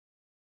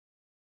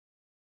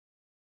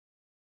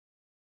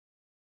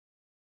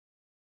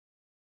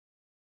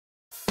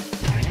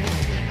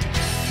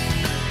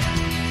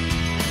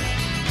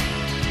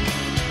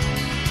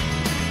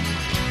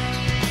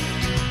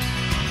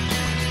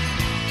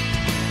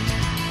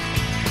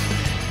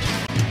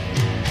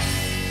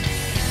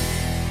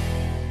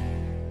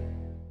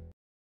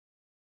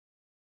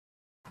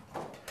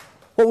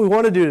What we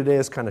want to do today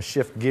is kind of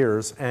shift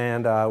gears,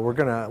 and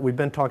we've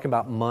been talking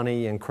about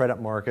money and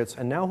credit markets,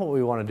 and now what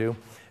we want to do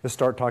is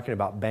start talking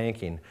about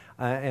banking.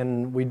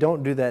 And we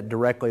don't do that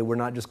directly. We're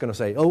not just going to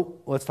say, oh,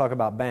 let's talk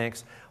about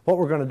banks. What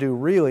we're going to do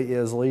really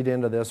is lead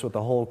into this with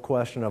the whole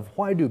question of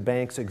why do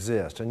banks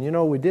exist? And you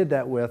know, we did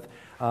that with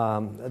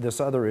this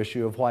other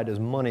issue of why does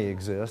money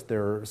exist.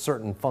 There are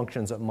certain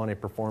functions that money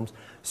performs,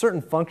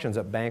 certain functions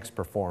that banks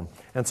perform.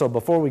 And so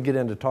before we get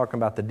into talking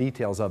about the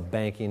details of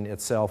banking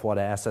itself, what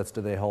assets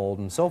do they hold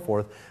and so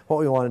forth, what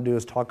we want to do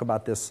is talk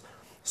about this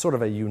sort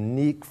of a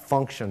unique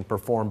function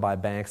performed by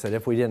banks that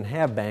if we didn't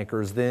have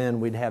bankers,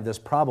 then we'd have this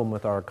problem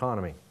with our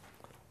economy.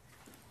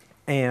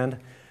 And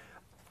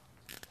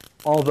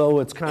although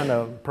it's kind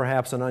of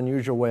perhaps an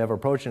unusual way of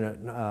approaching it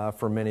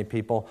for many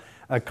people,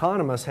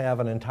 economists have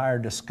an entire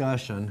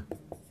discussion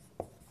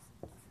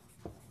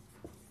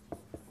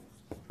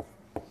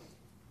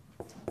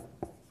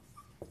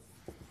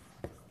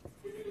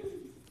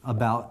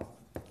about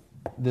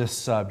this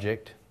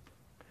subject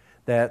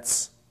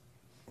that's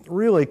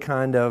really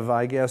kind of,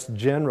 I guess,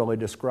 generally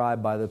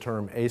described by the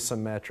term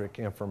asymmetric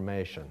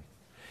information.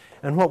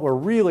 And what we're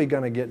really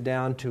going to get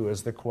down to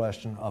is the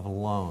question of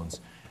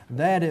loans.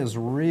 That is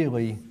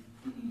really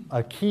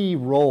a key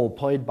role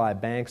played by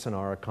banks in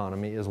our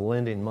economy is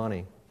lending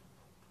money.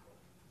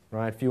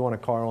 Right? If you want a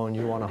car loan,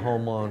 you want a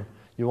home loan,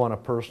 you want a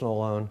personal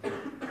loan,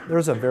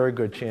 there's a very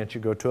good chance you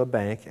go to a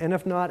bank. And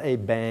if not a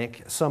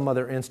bank, some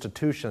other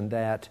institution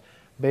that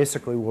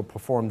basically will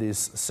perform these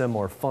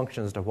similar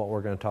functions to what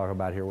we're going to talk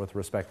about here with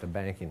respect to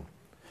banking.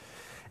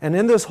 And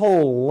in this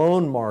whole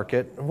loan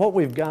market, what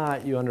we've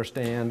got, you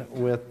understand,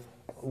 with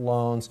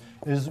loans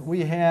is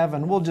we have,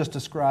 and we'll just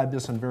describe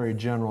this in very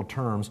general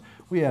terms,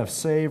 we have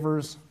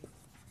savers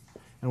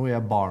and we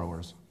have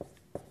borrowers.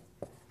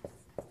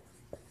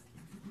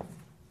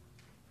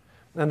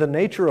 And the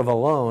nature of a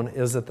loan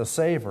is that the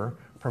saver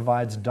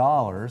provides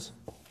dollars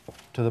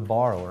to the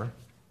borrower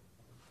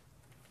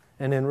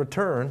and in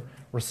return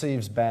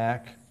receives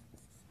back,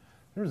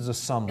 there's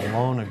just some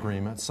loan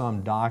agreement,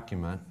 some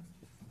document,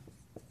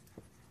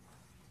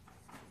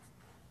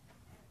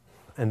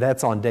 and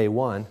that's on day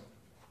one.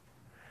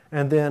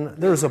 And then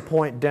there's a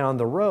point down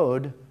the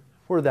road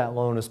where that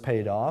loan is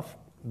paid off,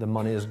 the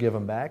money is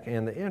given back,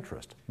 and the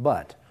interest.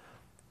 But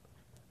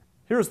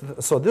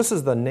so this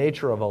is the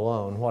nature of a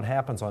loan, what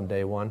happens on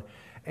day one,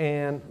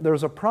 and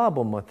there's a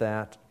problem with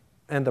that,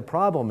 and the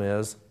problem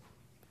is,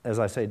 as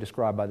I say,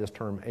 described by this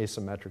term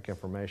asymmetric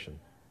information.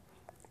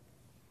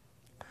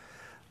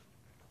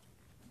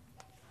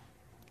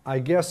 I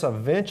guess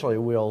eventually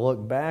we'll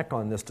look back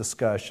on this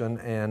discussion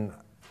and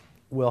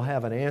we'll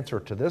have an answer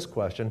to this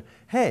question.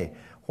 Hey,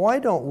 why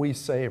don't we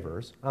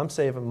savers, I'm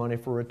saving money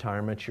for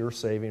retirement, you're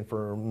saving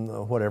for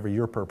whatever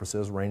your purpose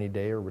is, rainy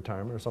day or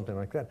retirement or something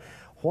like that.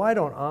 Why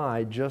don't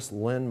I just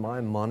lend my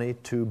money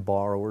to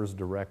borrowers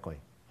directly?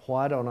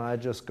 Why don't I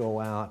just go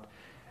out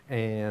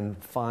and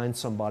find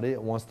somebody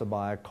that wants to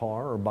buy a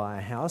car or buy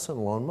a house and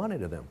loan money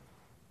to them?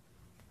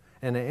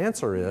 And the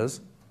answer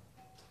is,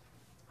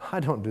 I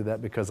don't do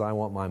that because I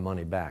want my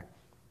money back.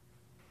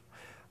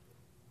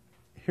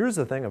 Here's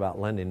the thing about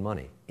lending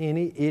money.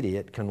 Any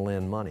idiot can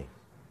lend money.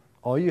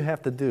 All you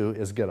have to do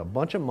is get a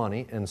bunch of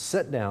money and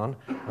sit down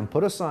and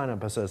put a sign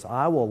up that says,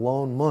 I will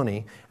loan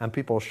money, and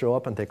people will show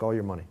up and take all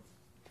your money.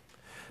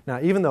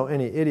 Now, even though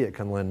any idiot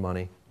can lend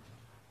money,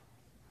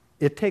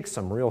 it takes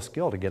some real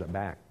skill to get it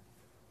back.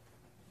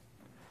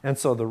 And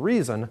so the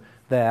reason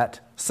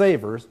that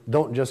savers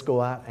don't just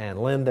go out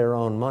and lend their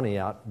own money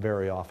out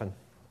very often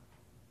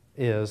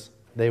is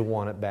they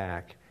want it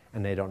back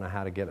and they don't know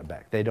how to get it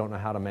back. They don't know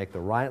how to make the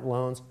right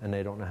loans and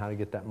they don't know how to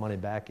get that money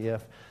back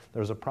if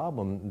there's a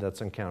problem that's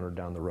encountered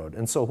down the road.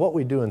 And so what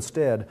we do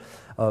instead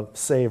of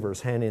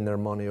savers handing their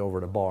money over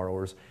to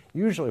borrowers,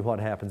 usually what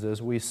happens is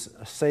we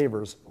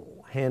savers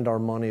hand our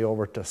money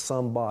over to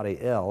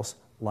somebody else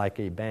like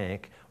a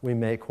bank. We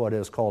make what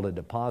is called a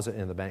deposit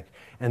in the bank,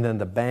 and then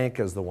the bank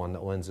is the one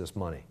that lends this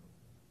money.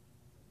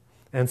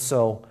 And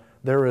so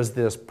there is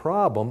this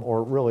problem,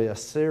 or really a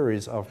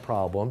series of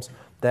problems,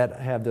 that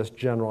have this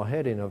general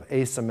heading of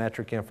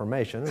asymmetric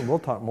information, and we'll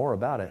talk more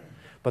about it.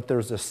 But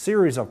there's a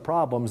series of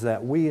problems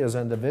that we as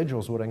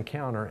individuals would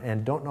encounter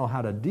and don't know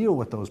how to deal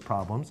with those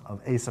problems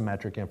of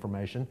asymmetric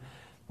information,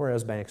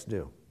 whereas banks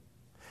do.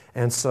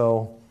 And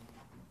so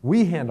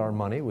we hand our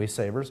money, we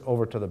savers,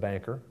 over to the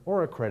banker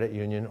or a credit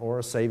union or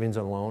a savings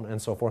and loan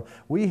and so forth.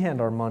 We hand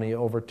our money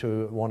over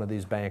to one of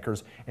these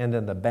bankers, and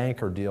then the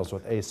banker deals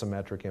with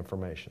asymmetric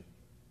information.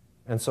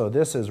 And so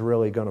this is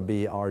really going to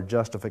be our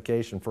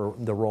justification for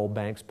the role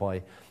banks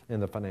play in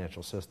the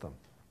financial system.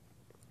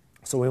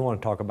 So we want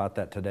to talk about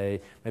that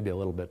today, maybe a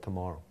little bit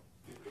tomorrow.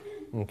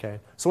 Okay?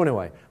 So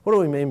anyway, what do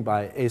we mean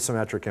by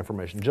asymmetric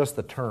information? Just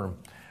the term.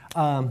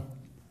 I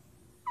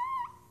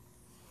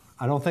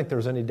don't think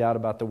there's any doubt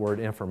about the word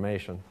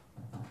information.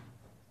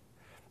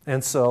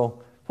 And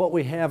so what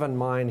we have in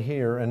mind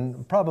here,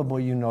 and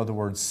probably you know the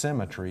word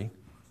symmetry.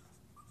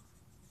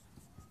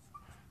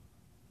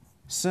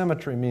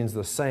 Symmetry means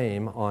the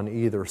same on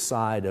either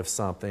side of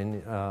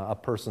something. A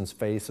person's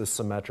face is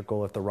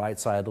symmetrical if the right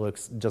side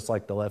looks just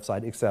like the left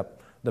side,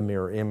 except the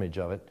mirror image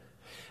of it.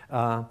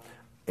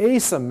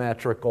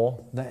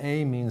 Asymmetrical, the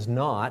A means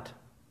not.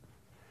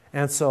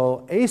 And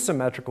so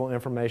asymmetrical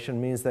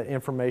information means that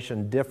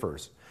information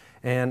differs.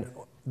 And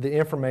the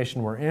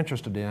information we're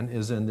interested in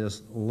is in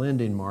this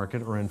lending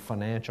market or in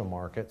financial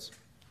markets.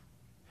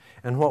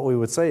 And what we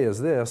would say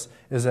is this,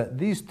 is that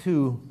these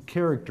two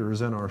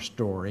characters in our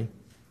story,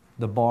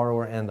 the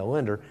borrower and the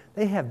lender,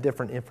 they have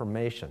different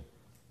information.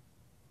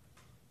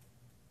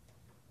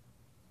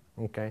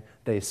 Okay?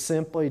 They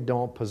simply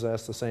don't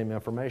possess the same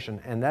information.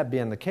 And that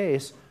being the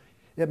case,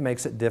 it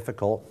makes it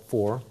difficult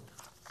for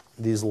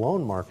these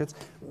loan markets.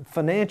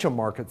 Financial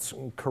markets,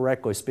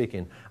 correctly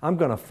speaking, I'm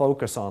going to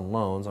focus on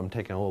loans. I'm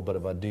taking a little bit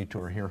of a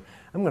detour here.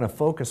 I'm going to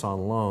focus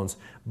on loans,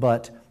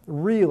 but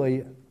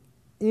really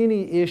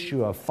any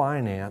issue of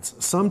finance,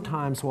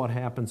 sometimes what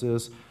happens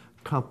is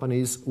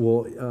companies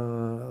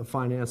will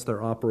finance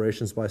their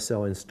operations by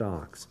selling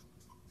stocks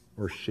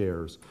or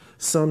shares.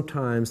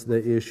 Sometimes they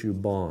issue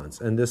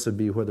bonds, and this would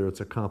be whether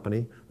it's a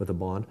company with a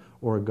bond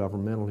or a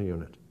governmental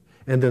unit.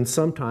 And then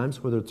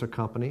sometimes, whether it's a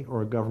company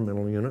or a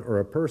governmental unit or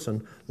a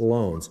person,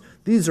 loans.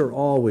 These are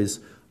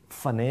always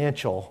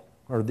financial,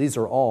 or these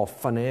are all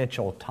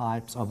financial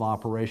types of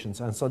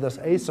operations. And so this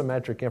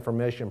asymmetric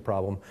information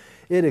problem,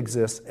 it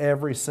exists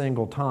every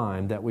single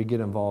time that we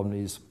get involved in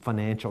these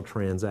financial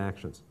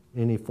transactions.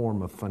 Any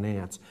form of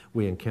finance,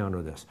 we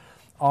encounter this.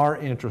 Our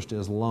interest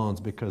is loans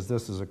because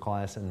this is a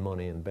class in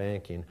money and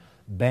banking.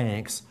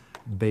 Banks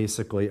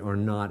basically are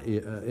not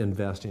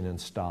investing in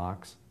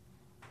stocks.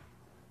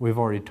 We've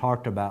already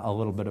talked about a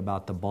little bit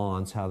about the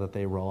bonds, how that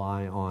they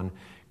rely on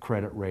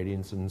credit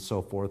ratings and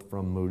so forth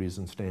from Moody's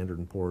and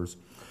Standard & Poor's.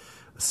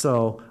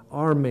 So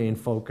our main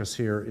focus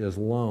here is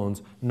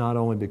loans, not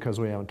only because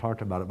we haven't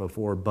talked about it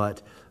before,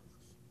 but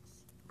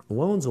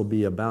loans will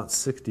be about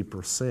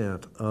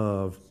 60%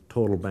 of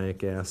total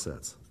bank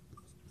assets.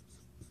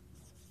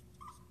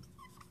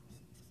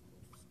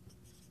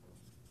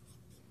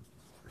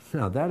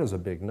 Now that is a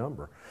big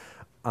number.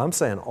 I'm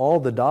saying all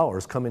the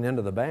dollars coming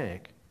into the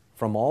bank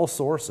from all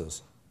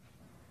sources,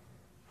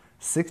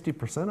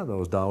 60% of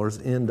those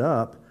dollars end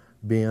up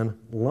being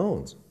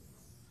loans.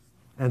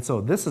 And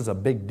so this is a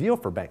big deal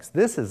for banks.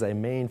 This is a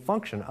main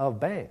function of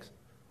banks,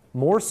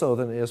 more so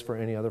than it is for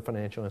any other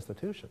financial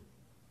institution.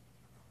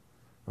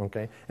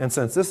 Okay? And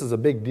since this is a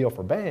big deal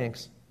for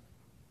banks,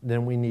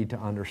 then we need to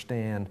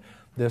understand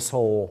this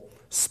whole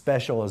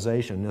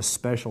specialization, this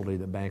specialty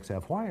that banks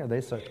have. Why are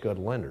they such good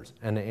lenders?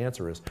 And the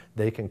answer is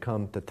they can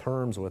come to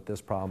terms with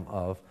this problem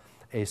of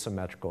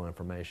asymmetrical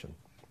information.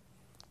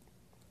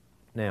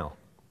 Now,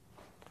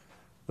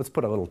 let's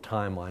put a little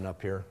timeline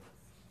up here.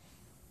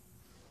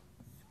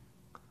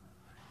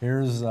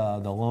 Here's the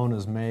loan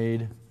is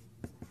made,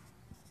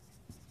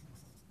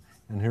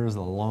 and here's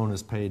the loan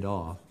is paid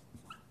off.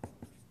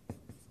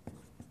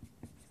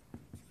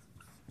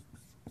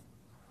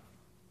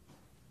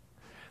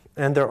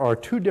 And there are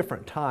two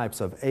different types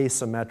of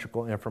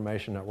asymmetrical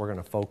information that we're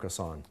going to focus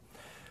on.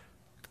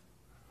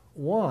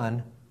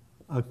 One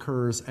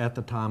occurs at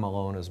the time a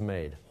loan is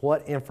made.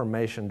 What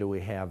information do we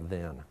have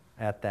then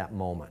at that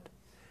moment?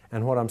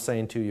 And what I'm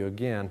saying to you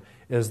again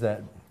is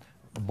that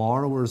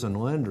borrowers and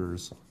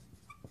lenders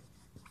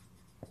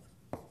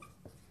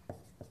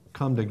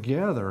come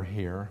together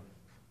here,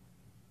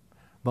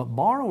 but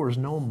borrowers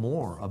know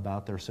more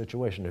about their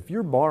situation. If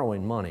you're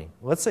borrowing money,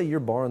 let's say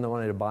you're borrowing the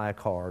money to buy a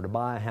car, to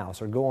buy a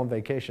house, or go on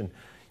vacation,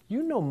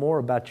 you know more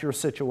about your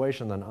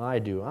situation than I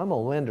do. I'm a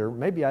lender.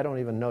 Maybe I don't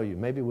even know you.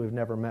 Maybe we've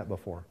never met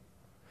before.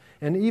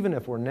 And even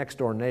if we're next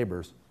door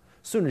neighbors,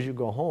 as soon as you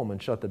go home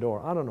and shut the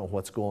door, I don't know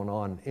what's going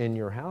on in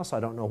your house. I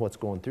don't know what's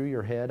going through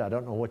your head. I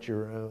don't know what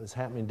is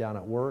happening down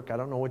at work. I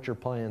don't know what your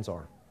plans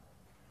are.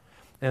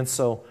 And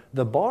so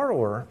the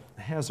borrower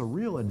has a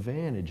real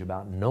advantage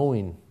about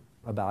knowing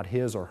about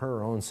his or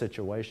her own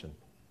situation.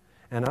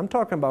 And I'm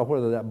talking about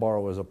whether that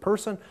borrower is a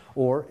person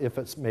or if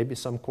it's maybe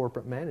some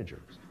corporate manager.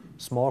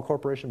 Small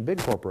corporation, big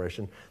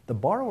corporation. The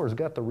borrower's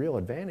got the real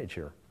advantage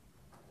here.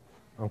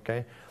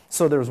 Okay?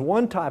 So there's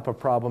one type of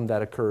problem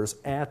that occurs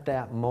at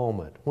that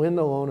moment. When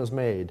the loan is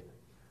made,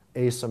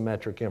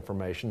 asymmetric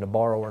information. The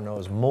borrower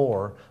knows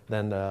more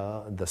than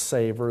the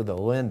saver, the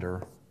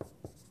lender.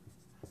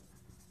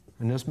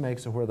 And this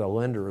makes it where the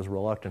lender is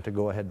reluctant to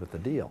go ahead with the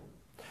deal.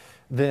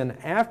 Then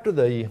after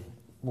the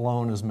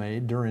loan is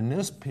made, during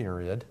this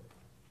period,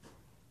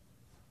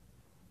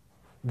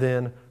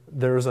 then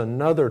there's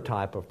another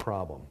type of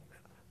problem.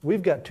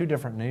 We've got two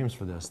different names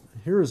for this.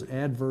 Here's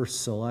adverse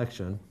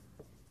selection.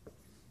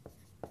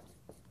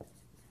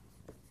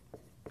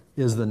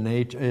 Is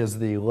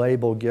the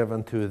label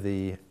given to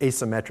the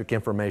asymmetric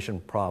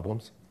information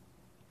problems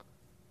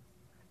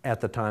at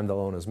the time the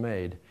loan is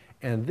made.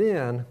 And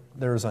then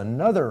there's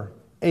another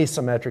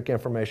asymmetric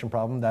information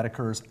problem that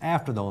occurs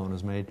after the loan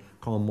is made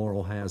called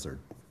moral hazard.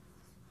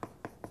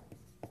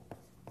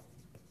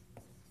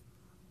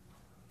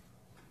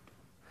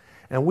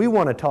 And we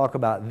want to talk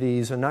about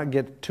these and not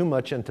get too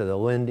much into the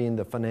lending,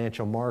 the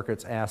financial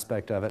markets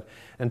aspect of it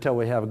until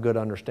we have a good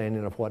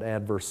understanding of what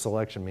adverse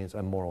selection means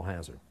and moral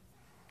hazard.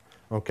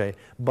 Okay,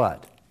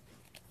 but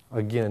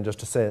again, just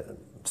to say it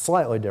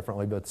slightly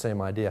differently, but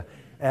same idea.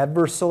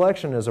 Adverse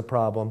selection is a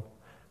problem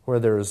where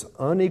there's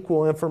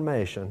unequal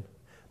information,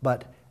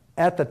 but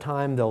at the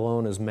time the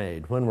loan is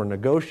made. When we're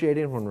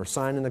negotiating, when we're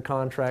signing the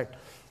contract,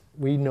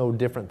 we know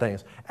different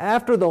things.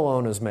 After the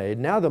loan is made,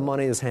 now the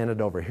money is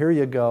handed over. Here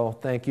you go,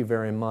 thank you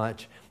very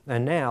much.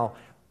 And now,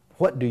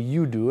 what do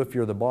you do if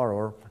you're the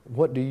borrower?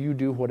 What do you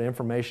do, what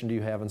information do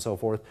you have and so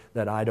forth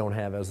that I don't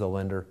have as the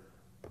lender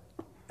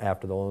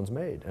after the loan's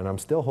made? And I'm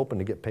still hoping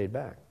to get paid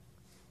back.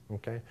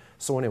 Okay,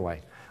 so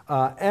anyway,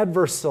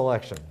 adverse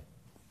selection.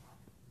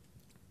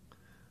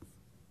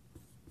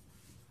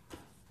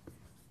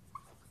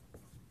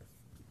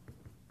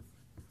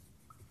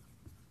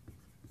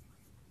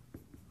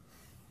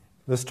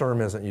 This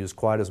term isn't used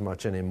quite as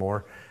much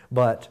anymore,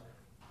 but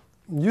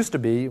used to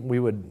be,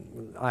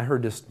 I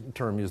heard this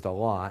term used a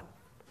lot.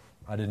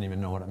 I didn't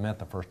even know what it meant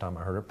the first time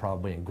I heard it,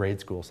 probably in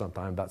grade school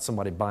sometime, about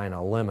somebody buying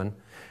a lemon,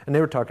 and they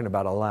were talking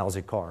about a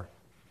lousy car.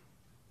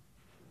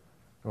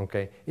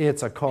 Okay,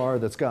 it's a car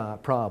that's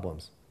got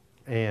problems,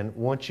 and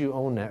once you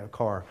own that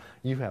car,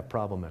 you have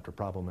problem after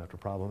problem after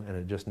problem, and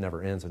it just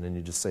never ends, and then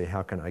you just say,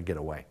 how can I get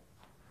away?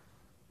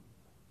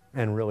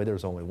 And really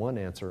there's only one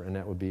answer, and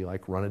that would be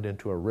like run it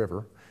into a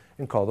river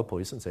and call the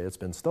police and say it's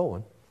been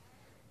stolen.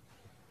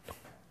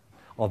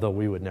 Although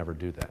we would never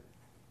do that.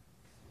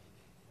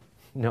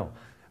 No,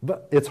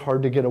 but it's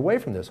hard to get away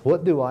from this.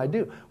 What do I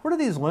do? Where do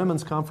these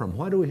lemons come from?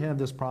 Why do we have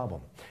this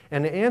problem?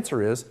 And the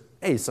answer is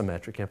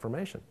asymmetric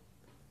information.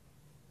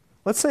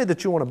 Let's say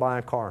that you want to buy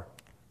a car,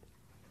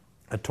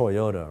 a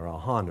Toyota or a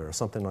Honda or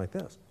something like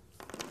this.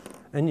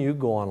 And you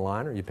go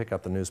online or you pick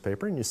up the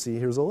newspaper and you see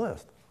here's a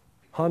list.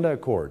 Honda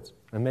Accords.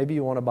 And maybe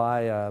you want to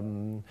buy a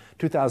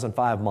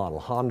 2005 model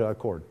Honda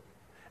Accord.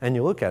 And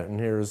you look at it and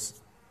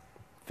here's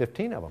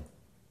 15 of them.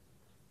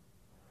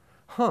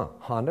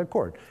 Honda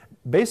Accord.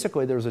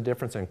 Basically there's a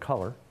difference in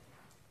color.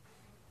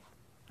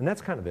 And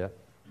that's kind of it.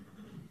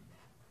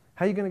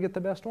 How are you going to get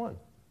the best one?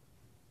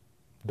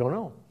 Don't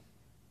know.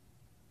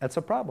 That's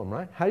a problem,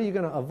 right? How are you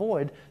going to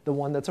avoid the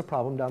one that's a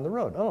problem down the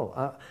road?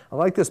 Oh, I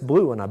like this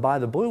blue one. I buy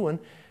the blue one.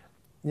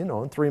 You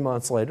know, and 3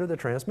 months later, the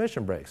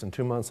transmission breaks, and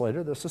 2 months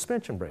later, the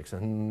suspension breaks,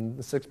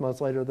 and 6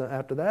 months later,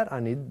 after that, I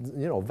need,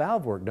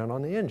 valve work done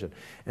on the engine.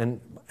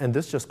 And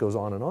this just goes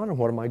on, and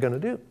what am I going to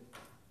do?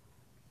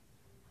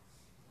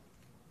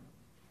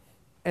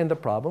 And the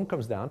problem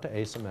comes down to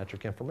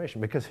asymmetric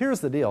information, because here's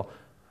the deal.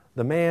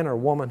 The man or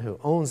woman who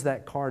owns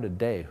that car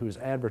today, who's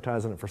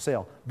advertising it for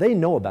sale, they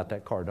know about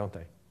that car, don't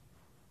they?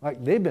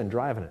 Like, they've been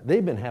driving it.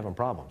 They've been having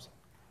problems.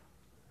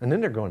 And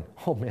then they're going,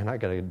 oh, man, I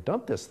got to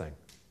dump this thing.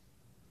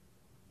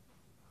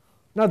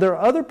 Now, there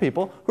are other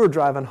people who are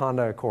driving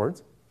Honda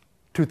Accords,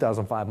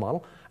 2005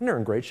 model, and they're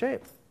in great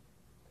shape.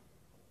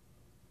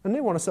 And they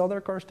want to sell their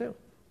cars too.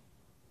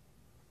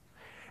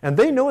 And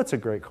they know it's a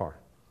great car.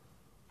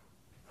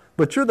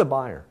 But you're the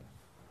buyer.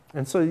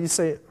 And so you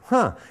say,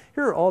 here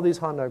are all these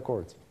Honda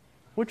Accords.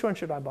 Which one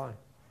should I buy?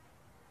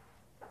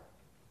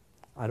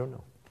 I don't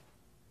know.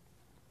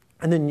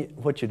 And then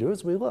what you do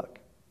is we look.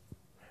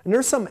 And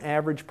there's some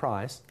average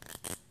price.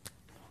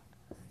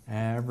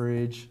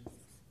 Average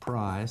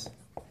price.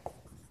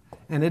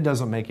 And it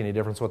doesn't make any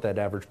difference what that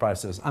average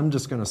price is. I'm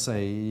just going to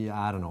say,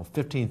 I don't know,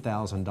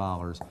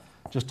 $15,000,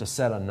 just to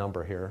set a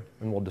number here,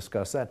 and we'll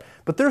discuss that.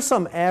 But there's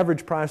some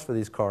average price for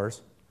these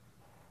cars.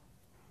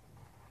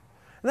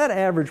 And that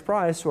average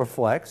price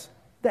reflects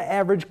the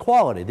average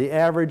quality, the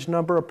average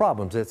number of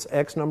problems. It's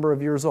X number of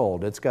years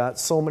old. It's got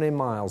so many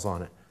miles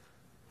on it,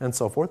 and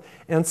so forth.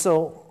 And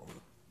so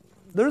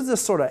there's this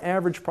sort of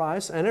average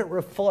price, and it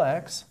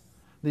reflects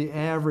the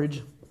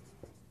average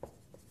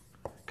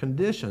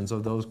conditions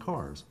of those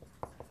cars,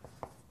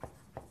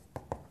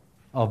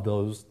 of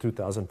those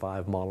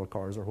 2005 model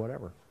cars or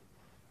whatever.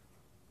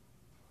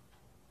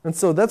 And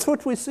so that's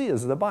what we see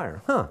as the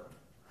buyer.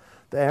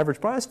 The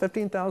average price,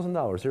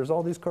 $15,000. Here's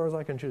all these cars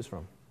I can choose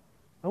from.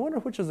 I wonder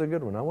which is a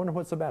good one. I wonder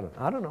what's the bad one.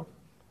 I don't know.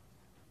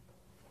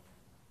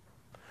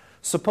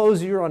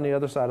 Suppose you're on the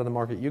other side of the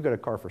market. You got a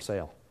car for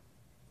sale.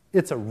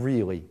 It's a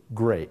really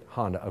great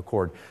Honda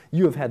Accord.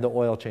 You have had the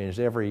oil changed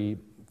every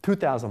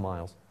 2,000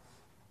 miles.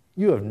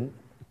 You have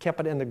kept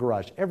it in the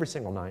garage every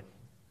single night.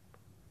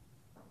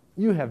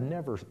 You have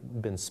never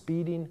been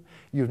speeding.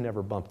 You've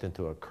never bumped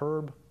into a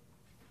curb.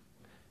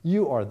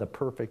 You are the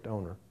perfect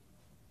owner.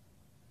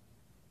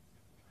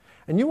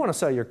 And you want to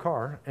sell your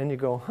car, and you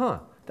go,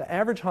 the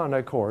average Honda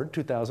Accord,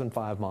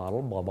 2005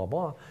 model, blah, blah,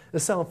 blah,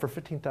 is selling for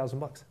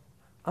 $15,000.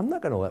 I'm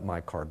not going to let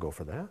my car go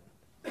for that.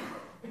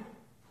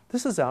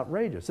 This is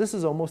outrageous. This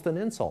is almost an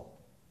insult.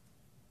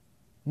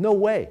 No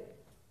way.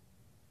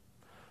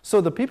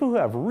 So the people who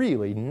have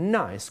really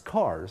nice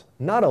cars,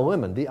 not a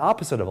lemon, the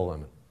opposite of a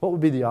lemon. What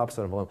would be the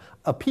opposite of a lemon?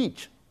 A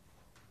peach.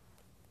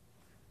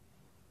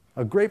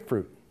 A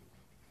grapefruit.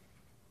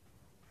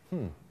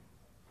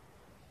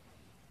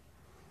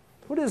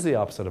 What is the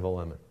opposite of a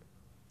lemon?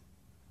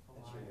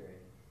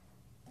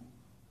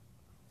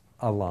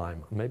 A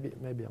Lime. Maybe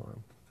a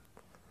Lime.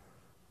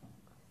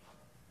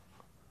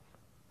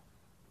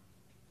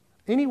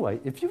 Anyway,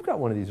 if you've got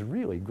one of these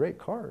really great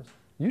cars,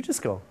 you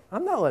just go,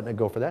 I'm not letting it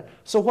go for that.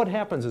 So what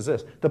happens is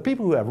this. The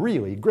people who have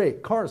really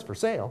great cars for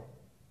sale,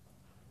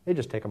 they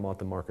just take them off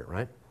the market,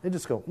 right? They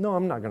just go, no,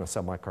 I'm not going to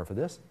sell my car for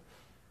this.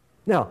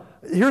 Now,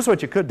 here's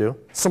what you could do.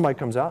 Somebody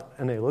comes out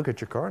and they look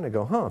at your car and they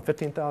go,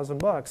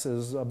 $15,000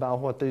 is about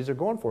what these are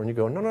going for. And you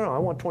go, no, I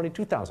want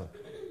 $22,000.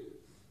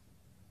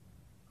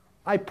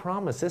 I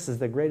promise this is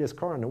the greatest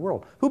car in the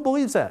world. Who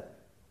believes that?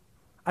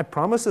 I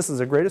promise this is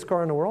the greatest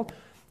car in the world?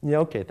 Yeah,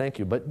 okay, thank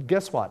you. But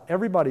guess what?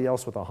 Everybody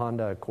else with a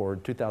Honda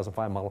Accord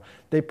 2005 model,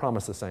 they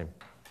promise the same.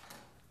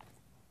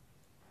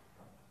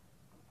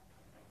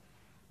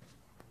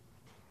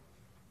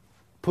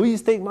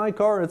 Please take my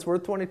car, it's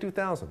worth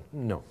 $22,000.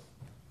 No.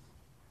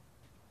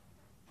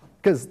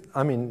 Because,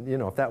 I mean, you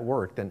know, if that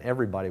worked, then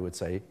everybody would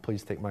say,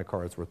 please take my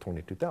car, it's worth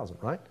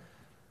 $22,000, right?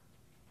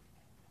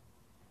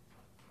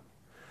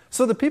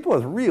 So the people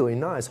with really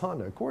nice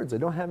Honda Accords, they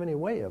don't have any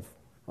way of,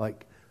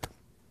 like,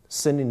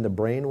 sending the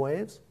brain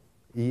waves,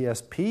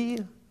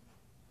 ESP,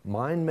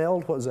 mind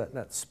meld. What was that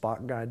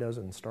Spock guy does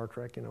in Star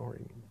Trek, you know, where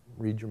you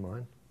read your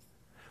mind?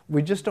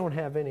 We just don't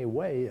have any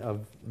way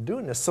of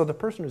doing this. So the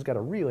person who's got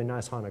a really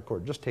nice Honda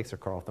Accord just takes their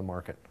car off the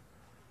market.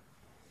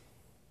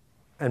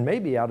 And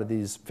maybe out of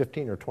these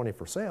 15 or 20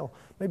 for sale,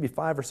 maybe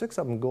 5 or 6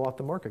 of them go off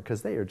the market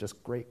because they are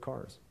just great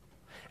cars.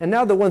 And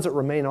now the ones that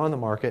remain on the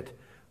market,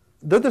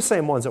 they're the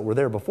same ones that were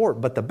there before,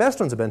 but the best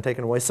ones have been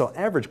taken away, so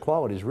average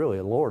quality is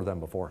really lower than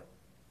before.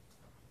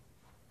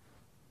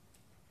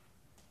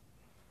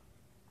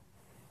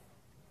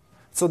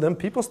 So then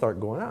people start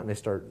going out and they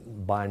start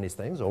buying these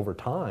things over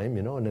time,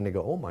 you know, and then they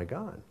go, oh my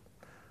God.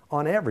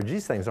 On average,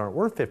 these things aren't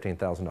worth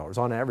 $15,000.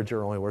 On average,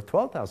 they're only worth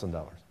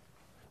 $12,000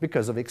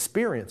 because of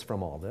experience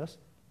from all this.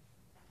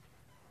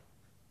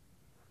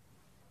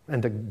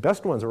 And the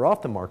best ones are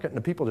off the market, and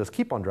the people just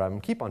keep on driving,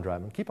 keep on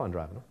driving, keep on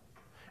driving them.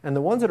 And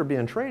the ones that are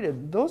being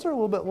traded, those are a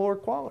little bit lower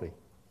quality.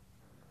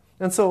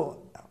 And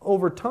so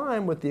over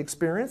time, with the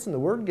experience and the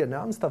word getting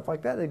out and stuff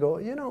like that, they go,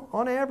 you know,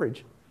 on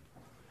average,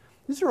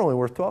 these are only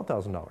worth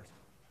 $12,000.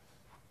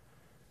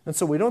 And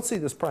so we don't see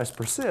this price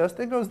persist.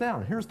 It goes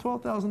down. Here's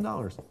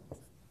 $12,000.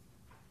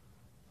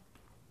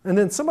 And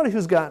then somebody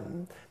who's got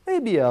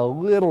maybe a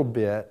little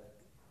bit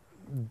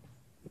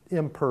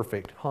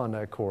imperfect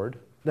Honda Accord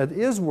that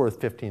is worth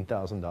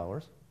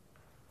 $15,000,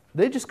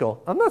 they just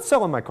go, I'm not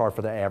selling my car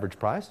for the average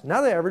price.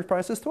 Now the average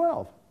price is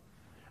 12.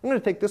 I'm going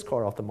to take this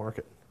car off the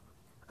market.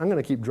 I'm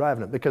going to keep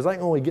driving it because I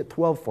can only get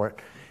 12 for it,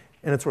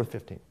 and it's worth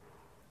 15.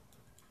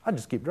 I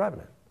just keep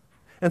driving it.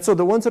 And so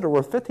the ones that are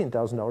worth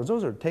 $15,000,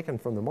 those are taken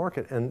from the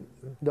market, and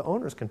the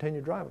owners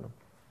continue driving them.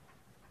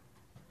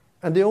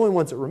 And the only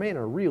ones that remain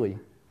are really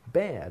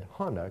bad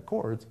Honda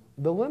Accords,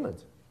 the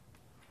lemons.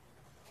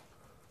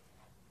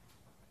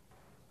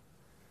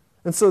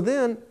 And so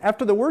then,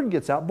 after the word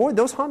gets out, boy,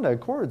 those Honda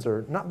Accords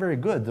are not very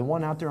good. The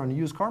one out there on the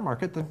used car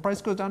market, the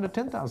price goes down to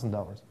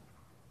 $10,000.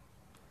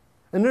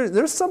 And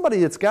there's somebody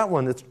that's got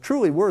one that's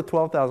truly worth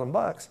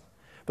 $12,000,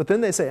 but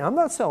then they say, I'm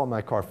not selling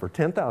my car for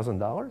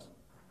 $10,000.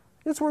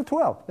 It's worth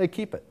 12. They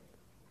keep it.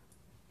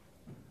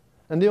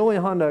 And the only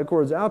Honda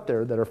Accords out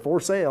there that are for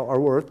sale are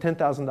worth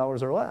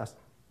 $10,000 or less.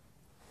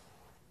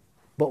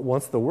 But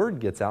once the word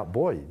gets out,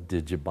 boy,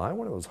 did you buy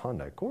one of those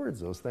Honda Accords?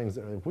 Those things,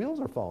 the wheels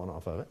are falling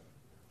off of it.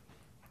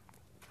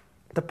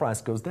 The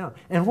price goes down.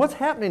 And what's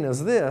happening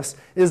is this,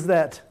 is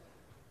that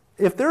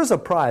if there's a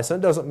price,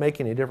 and it doesn't make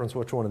any difference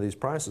which one of these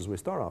prices we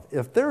start off,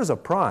 if there's a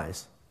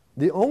price,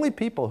 the only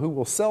people who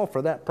will sell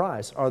for that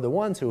price are the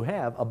ones who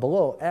have a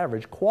below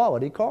average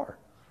quality car.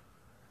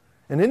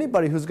 And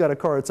anybody who's got a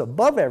car that's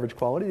above average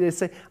quality, they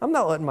say, I'm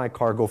not letting my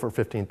car go for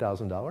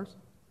 $15,000.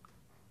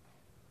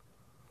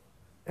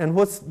 And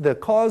what's the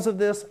cause of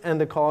this? And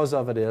the cause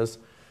of it is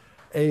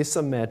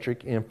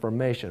asymmetric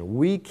information.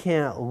 We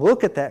can't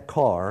look at that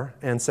car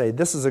and say,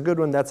 this is a good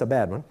one, that's a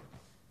bad one.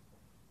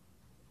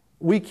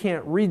 We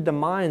can't read the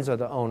minds of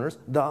the owners.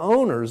 The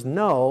owners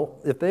know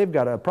if they've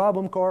got a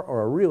problem car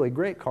or a really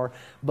great car,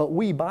 but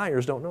we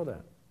buyers don't know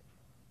that.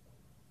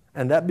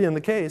 And that being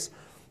the case,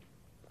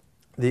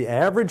 the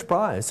average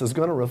price is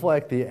going to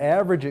reflect the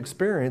average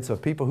experience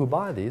of people who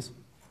buy these.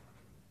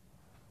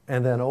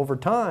 And then over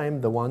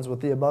time, the ones with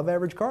the above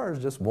average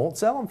cars just won't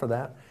sell them for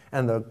that.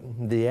 And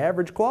the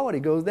average quality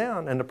goes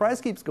down and the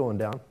price keeps going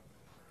down.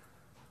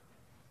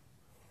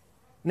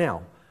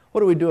 Now,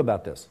 what do we do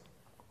about this?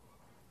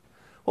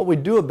 What we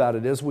do about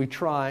it is we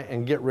try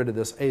and get rid of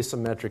this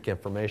asymmetric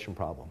information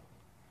problem.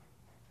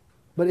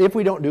 But if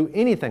we don't do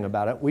anything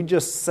about it, we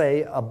just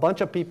say a bunch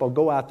of people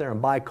go out there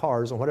and buy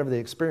cars and whatever the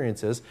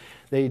experience is,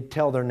 they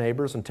tell their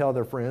neighbors and tell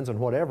their friends and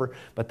whatever,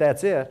 but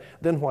that's it.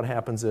 Then what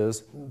happens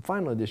is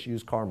finally this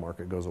used car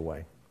market goes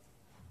away.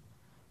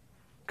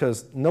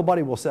 Because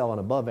nobody will sell an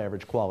above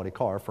average quality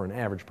car for an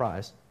average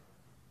price.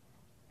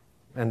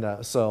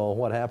 And so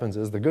what happens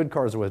is the good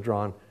cars are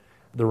withdrawn,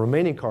 the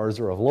remaining cars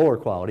are of lower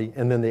quality,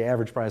 and then the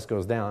average price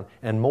goes down,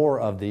 and more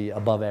of the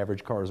above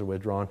average cars are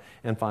withdrawn,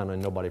 and finally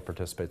nobody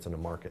participates in the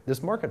market.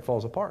 This market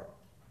falls apart.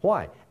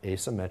 Why?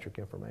 Asymmetric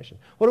information.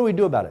 What do we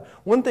do about it?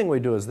 One thing we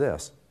do is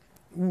this.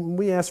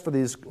 We ask for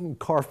these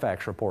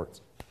Carfax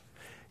reports.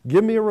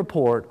 Give me a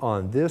report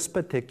on this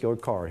particular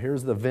car.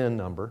 Here's the VIN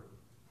number.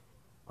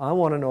 I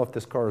want to know if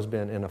this car has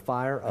been in a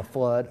fire, a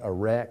flood, a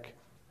wreck.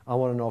 I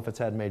want to know if it's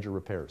had major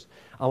repairs.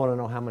 I want to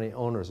know how many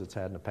owners it's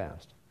had in the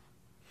past.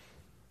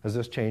 Has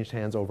this changed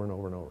hands over and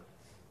over and over?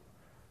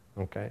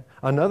 Okay.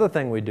 Another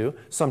thing we do,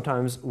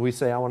 sometimes we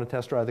say, I want to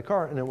test drive the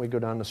car, and then we go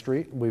down the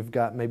street. We've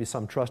got maybe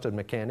some trusted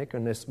mechanic,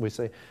 and we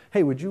say,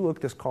 hey, would you look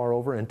this car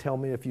over and tell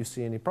me if you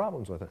see any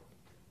problems with it?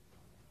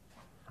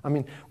 I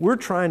mean, we're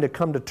trying to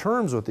come to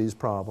terms with these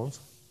problems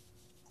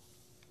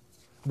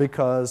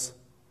because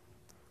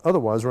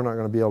otherwise we're not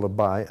going to be able to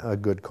buy a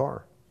good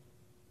car.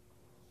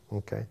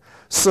 Okay.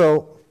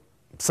 So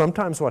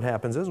sometimes what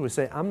happens is we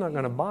say, I'm not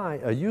going to buy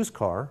a used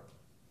car,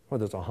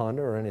 whether it's a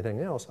Honda or anything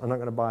else. I'm not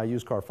going to buy a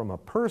used car from a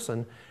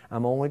person.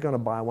 I'm only going to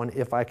buy one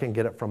if I can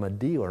get it from a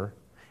dealer,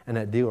 and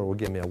that dealer will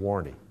give me a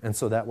warranty. And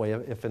so that way,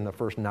 if in the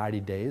first 90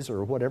 days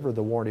or whatever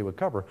the warranty would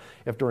cover,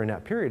 if during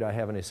that period I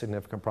have any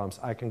significant problems,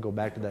 I can go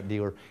back to that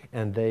dealer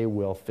and they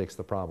will fix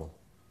the problem.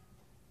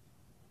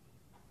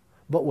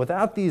 But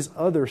without these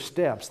other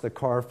steps, the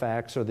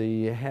Carfax or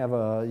the have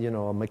a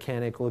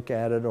mechanic look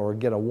at it or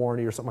get a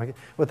warranty or something like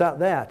that, without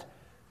that,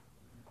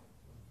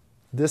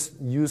 this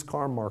used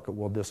car market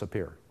will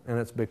disappear. And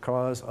it's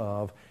because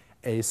of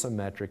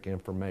asymmetric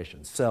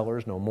information.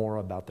 Sellers know more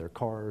about their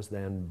cars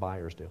than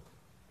buyers do.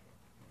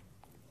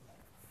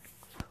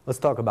 Let's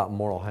talk about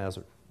moral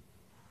hazard.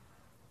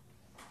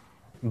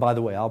 By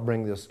the way, I'll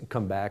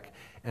come back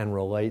and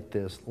relate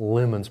this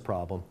Lemons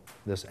problem,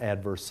 this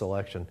adverse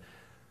selection.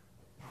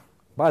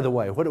 By the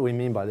way, what do we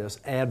mean by this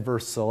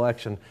adverse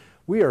selection?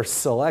 We are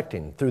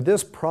selecting, through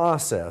this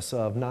process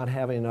of not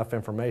having enough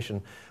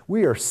information,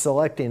 we are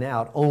selecting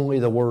out only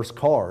the worst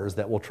cars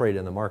that will trade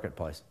in the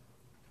marketplace.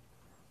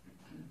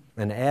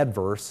 And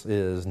adverse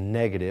is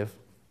negative,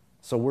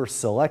 so we're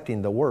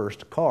selecting the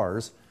worst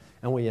cars,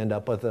 and we end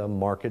up with a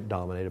market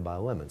dominated by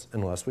lemons,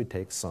 unless we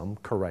take some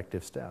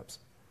corrective steps.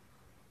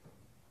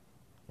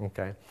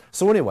 Okay,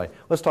 so anyway,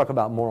 let's talk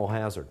about moral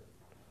hazard.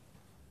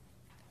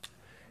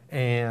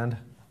 And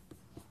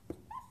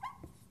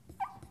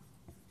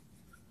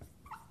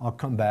I'll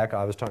come back.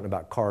 I was talking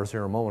about cars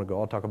here a moment ago.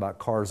 I'll talk about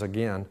cars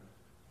again.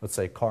 Let's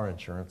say car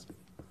insurance.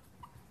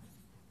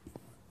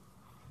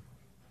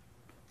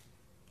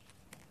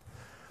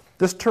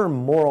 This term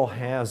moral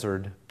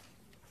hazard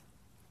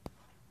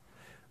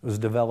was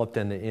developed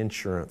in the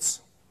insurance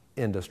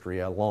industry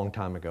a long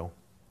time ago.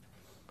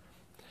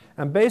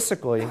 And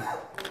basically,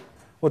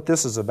 what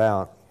this is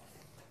about,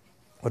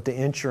 what the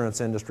insurance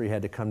industry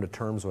had to come to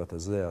terms with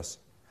is this,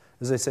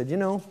 is they said,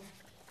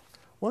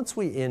 once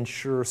we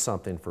insure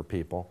something for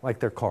people, like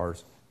their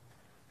cars,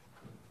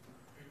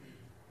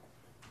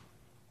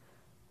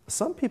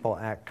 some people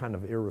act kind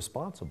of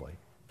irresponsibly.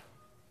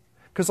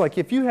 Because like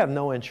if you have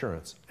no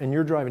insurance and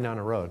you're driving down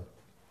a road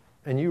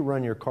and you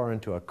run your car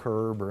into a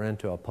curb or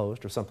into a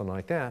post or something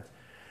like that,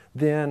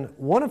 then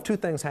one of two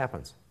things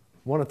happens.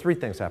 One of three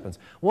things happens.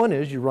 One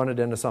is you run it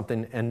into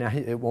something and now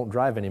it won't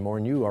drive anymore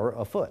and you are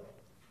afoot.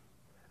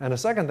 And the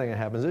second thing that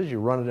happens is you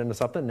run it into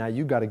something, now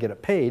you've got to get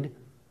it paid,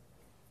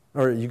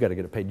 or you got to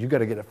get it paid, you got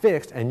to get it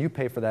fixed, and you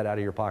pay for that out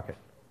of your pocket.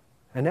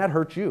 And that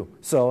hurts you.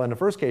 So in the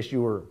first case,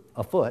 you were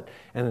afoot,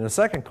 and in the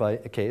second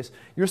case,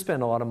 you're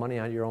spending a lot of money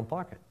out of your own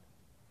pocket.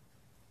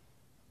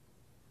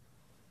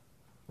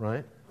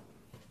 Right?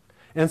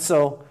 And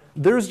so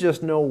there's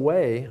just no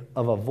way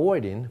of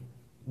avoiding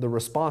the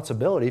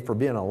responsibility for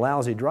being a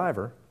lousy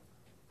driver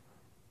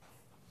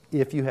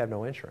if you have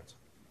no insurance.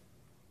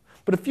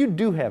 But if you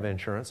do have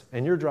insurance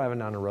and you're driving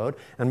down the road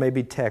and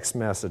maybe text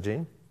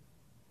messaging,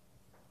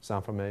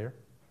 sound familiar?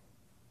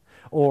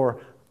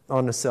 Or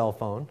on the cell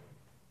phone,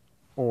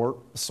 or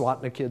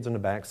swatting the kids in the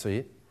back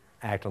seat,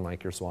 acting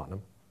like you're swatting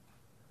them.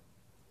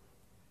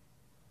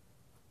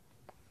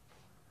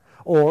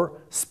 Or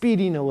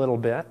speeding a little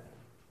bit.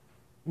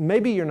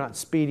 Maybe you're not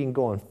speeding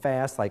going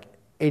fast like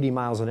 80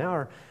 miles an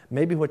hour.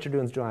 Maybe what you're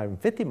doing is driving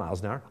 50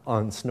 miles an hour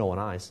on snow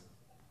and ice.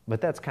 But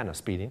that's kind of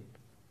speeding.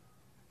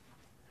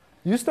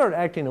 You start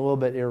acting a little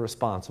bit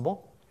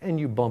irresponsible and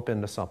you bump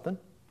into something,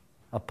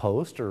 a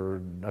post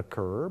or a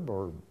curb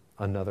or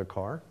another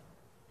car.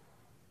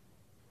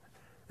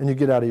 And you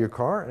get out of your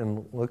car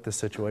and look the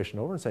situation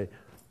over and say,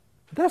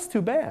 that's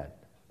too bad.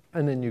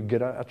 And then you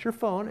get out your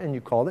phone and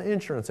you call the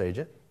insurance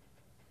agent,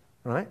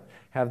 right?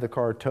 Have the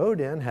car towed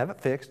in, have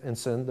it fixed, and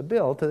send the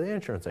bill to the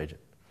insurance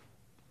agent.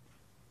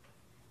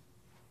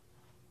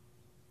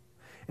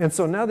 And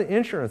so now the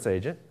insurance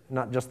agent,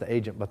 not just the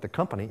agent, but the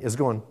company, is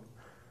going,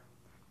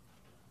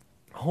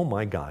 oh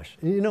my gosh,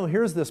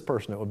 here's this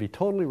person that would be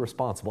totally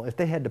responsible if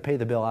they had to pay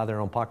the bill out of their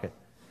own pocket.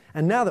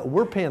 And now that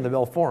we're paying the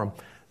bill for them,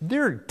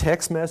 they're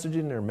text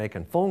messaging, they're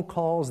making phone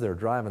calls, they're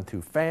driving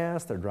too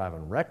fast, they're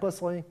driving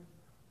recklessly,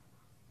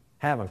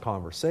 having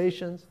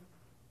conversations.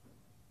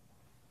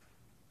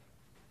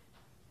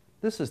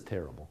 This is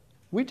terrible.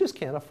 We just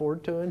can't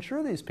afford to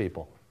insure these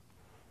people.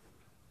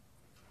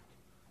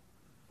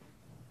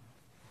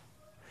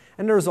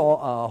 And there's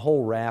a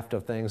whole raft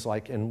of things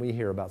like, and we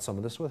hear about some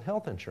of this with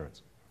health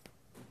insurance.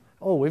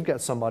 Oh, we've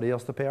got somebody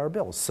else to pay our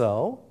bills.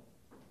 So,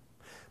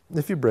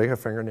 if you break a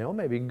fingernail,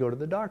 maybe you can go to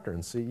the doctor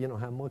and see, have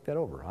them look that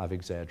over. I've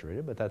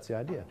exaggerated, but that's the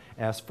idea.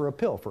 Ask for a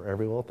pill for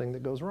every little thing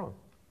that goes wrong.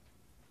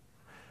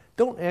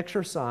 Don't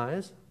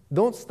exercise.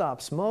 Don't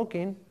stop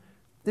smoking.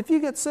 If you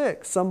get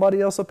sick,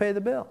 somebody else will pay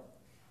the bill.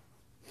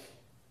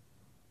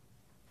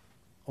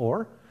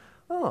 Or,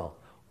 oh,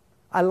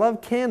 I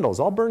love candles.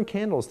 I'll burn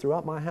candles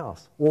throughout my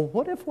house. Well,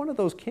 what if one of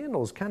those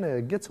candles kind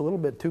of gets a little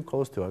bit too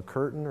close to a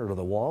curtain or to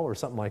the wall or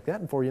something like that,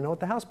 and before you know it,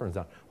 the house burns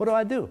down?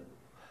 What do?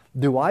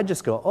 Do I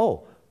just go,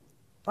 oh,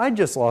 I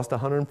just lost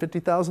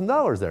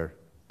 $150,000 there.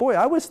 Boy,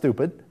 I was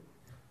stupid.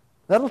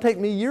 That'll take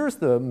me years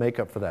to make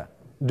up for that.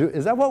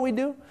 Is that what we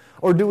do?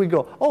 Or do we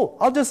go, oh,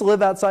 I'll just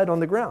live outside on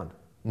the ground?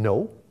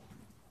 No.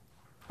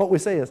 What we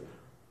say is,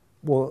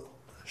 well,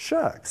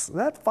 shucks,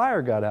 that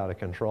fire got out of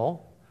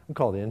control. We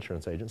call the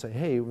insurance agent and say,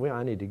 hey,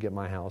 I need to get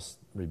my house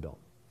rebuilt.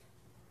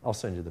 I'll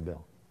send you the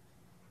bill.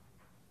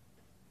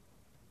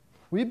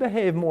 We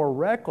behave more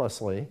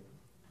recklessly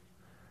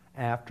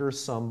after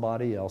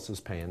somebody else is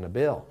paying the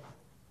bill.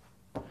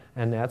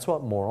 And that's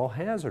what moral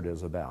hazard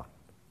is about.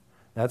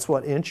 That's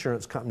what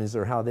insurance companies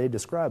are, how they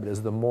describe it,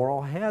 is the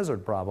moral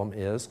hazard problem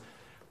is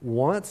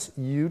once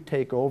you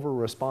take over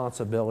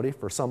responsibility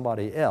for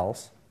somebody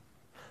else,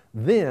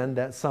 then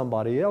that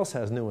somebody else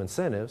has new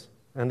incentives,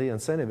 and the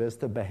incentive is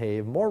to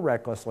behave more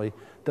recklessly,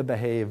 to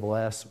behave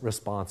less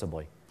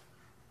responsibly.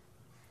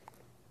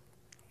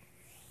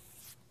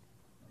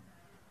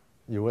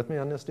 You with me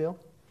on this deal?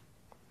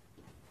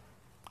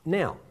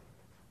 Now,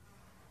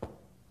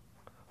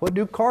 what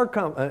do car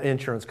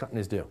insurance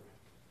companies do?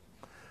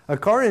 A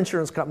car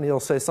insurance company will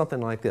say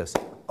something like this,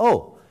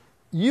 oh,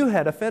 you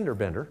had a fender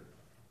bender,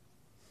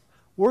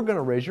 we're going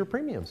to raise your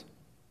premiums.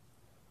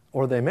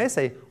 Or they may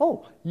say,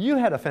 oh, you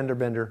had a fender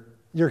bender,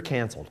 you're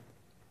canceled.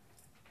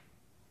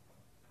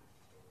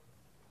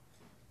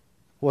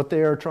 What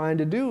they are trying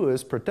to do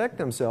is protect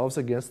themselves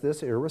against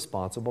this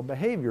irresponsible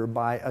behavior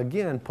by,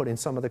 again, putting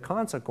some of the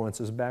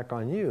consequences back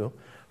on you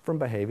from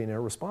behaving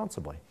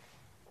irresponsibly.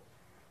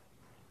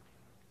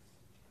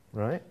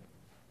 Right?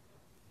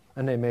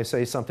 And they may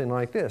say something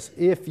like this,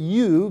 if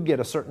you get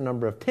a certain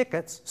number of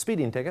tickets,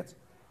 speeding tickets,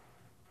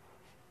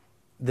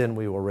 then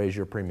we will raise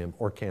your premium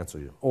or cancel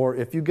you. Or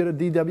if you get a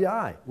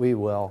DWI, we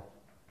will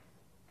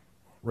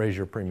raise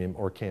your premium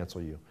or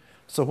cancel you.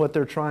 So what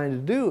they're trying to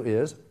do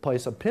is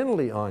place a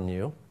penalty on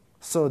you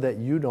so that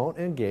you don't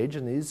engage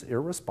in these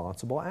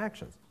irresponsible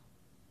actions.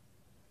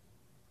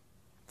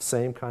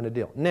 Same kind of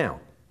deal. Now,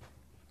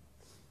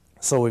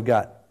 so we've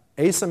got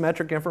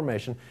asymmetric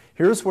information.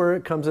 Here's where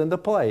it comes into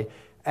play.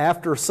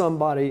 After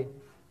somebody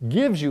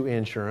gives you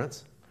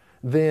insurance,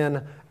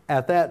 then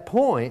at that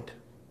point,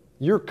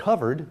 you're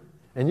covered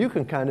and you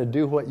can kind of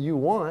do what you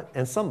want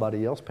and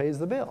somebody else pays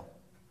the bill.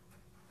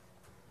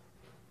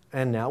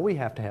 And now we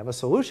have to have a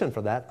solution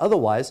for that.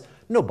 Otherwise,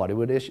 nobody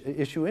would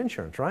issue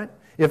insurance, right?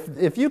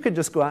 If you could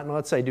just go out and,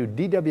 let's say, do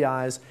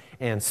DWIs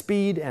and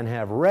speed and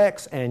have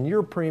wrecks and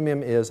your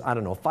premium is, I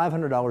don't know,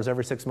 $500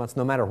 every 6 months,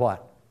 no matter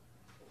what.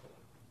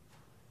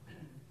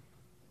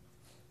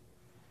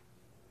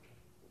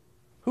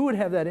 Who would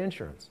have that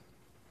insurance?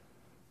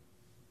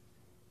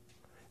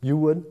 You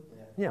would?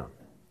 Yeah.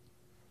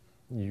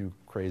 You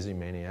crazy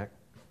maniac.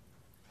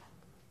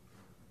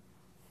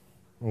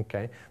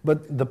 Okay.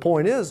 But the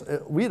point is,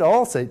 we'd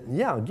all say,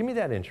 yeah, give me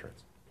that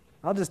insurance.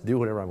 I'll just do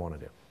whatever I want to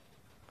do.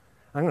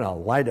 I'm going to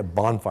light a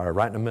bonfire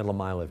right in the middle of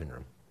my living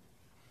room.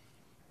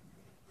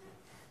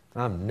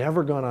 I'm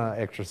never going to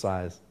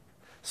exercise.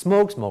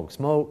 Smoke.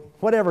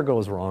 Whatever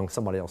goes wrong,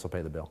 somebody else will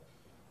pay the bill.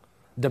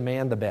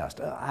 Demand the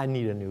best. I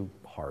need a new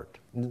heart.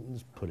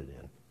 Just put it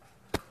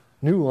in.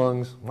 New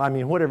lungs. I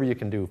mean, whatever you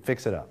can do,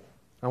 fix it up.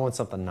 I want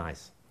something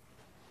nice.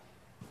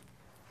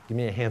 Give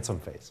me a handsome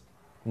face.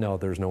 No,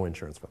 there's no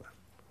insurance for that.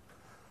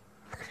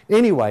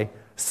 Anyway,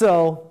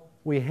 so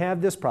we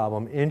have this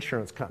problem.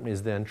 Insurance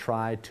companies then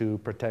try to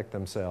protect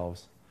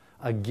themselves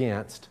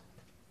against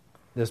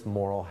this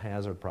moral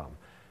hazard problem.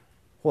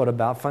 What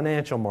about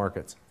financial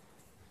markets?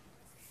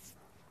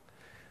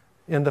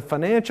 In the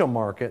financial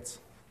markets,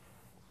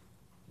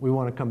 we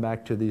want to come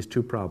back to these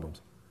two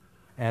problems,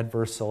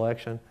 adverse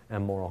selection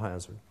and moral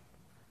hazard.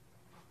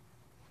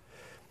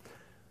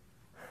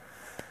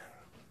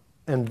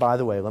 And by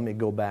the way, let me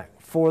go back.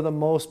 For the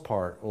most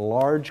part,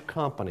 large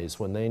companies,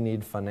 when they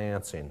need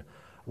financing,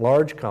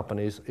 large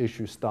companies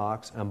issue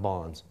stocks and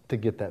bonds to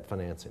get that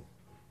financing.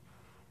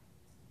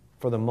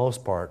 For the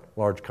most part,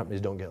 large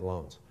companies don't get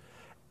loans.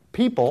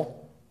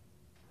 People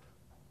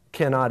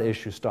cannot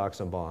issue stocks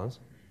and bonds,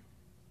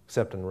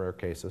 except in rare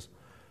cases.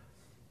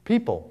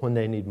 People, when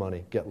they need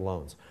money, get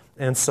loans.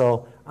 And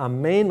so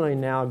I'm mainly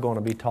now going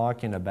to be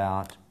talking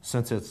about,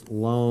 since it's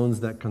loans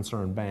that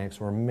concern banks,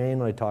 we're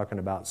mainly talking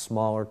about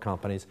smaller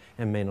companies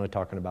and mainly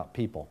talking about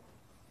people.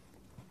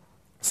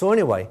 So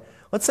anyway,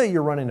 let's say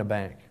you're running a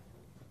bank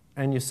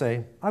and you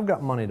say, I've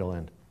got money to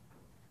lend.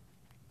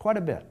 Quite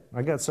a bit.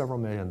 I got several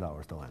 $1 million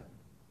to lend.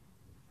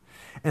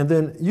 And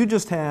then you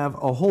just have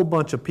a whole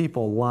bunch of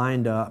people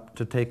lined up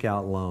to take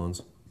out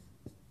loans.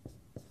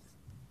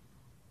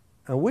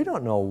 And we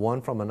don't know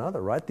one from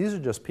another, right? These are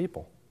just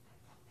people.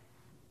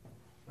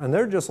 And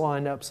they're just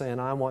lined up saying,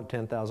 I want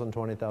 $10,000,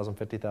 $20,000,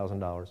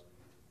 $50,000.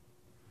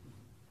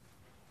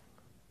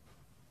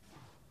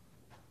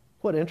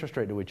 What interest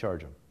rate do we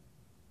charge them?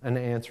 And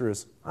the answer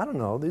is, I don't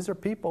know. These are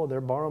people.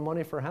 They're borrowing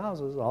money for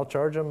houses. I'll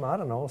charge them, I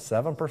don't know,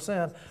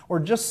 7%. Or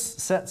just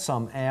set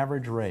some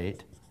average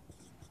rate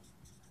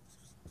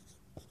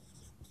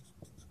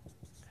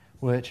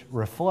which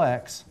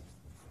reflects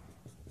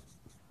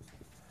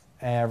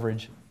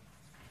average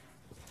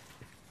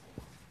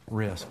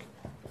risk.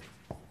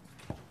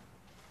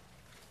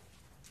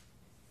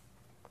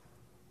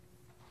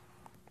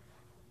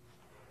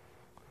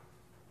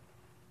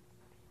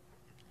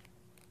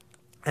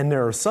 And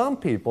there are some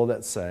people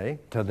that say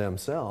to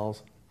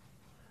themselves,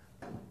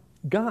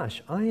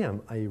 gosh, I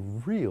am a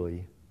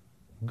really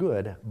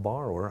good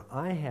borrower.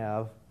 I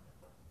have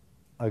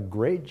a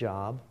great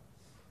job.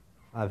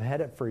 I've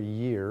had it for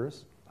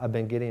years. I've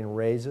been getting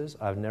raises.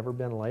 I've never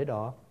been laid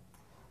off.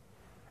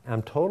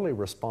 I'm totally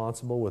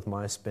responsible with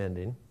my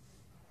spending.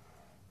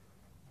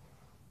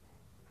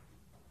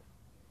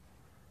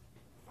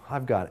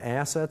 I've got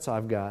assets.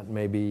 I've got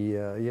maybe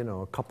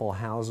a couple of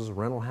houses,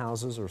 rental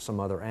houses, or some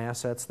other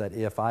assets that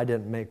if I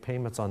didn't make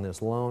payments on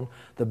this loan,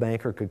 the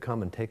banker could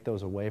come and take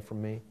those away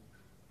from me.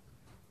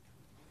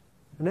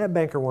 And that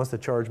banker wants to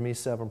charge me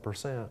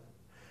 7%.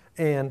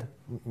 And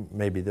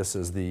maybe this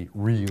is the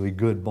really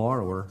good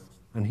borrower,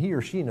 and he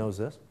or she knows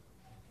this.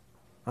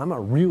 I'm a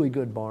really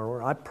good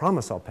borrower. I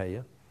promise I'll pay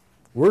you.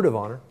 Word of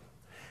honor.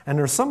 And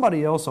there's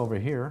somebody else over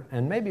here,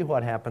 and maybe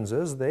what happens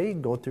is they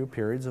go through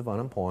periods of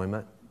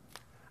unemployment,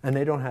 and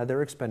they don't have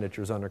their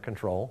expenditures under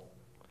control.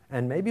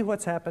 And maybe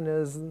what's happened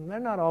is they're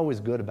not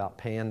always good about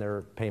paying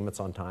their payments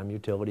on time,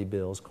 utility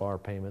bills, car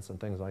payments, and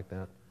things like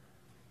that.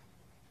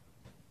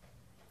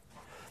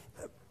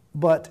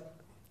 But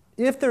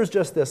if there's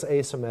just this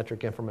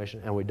asymmetric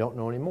information and we don't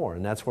know anymore,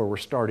 and that's where we're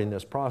starting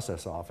this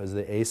process off, is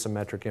the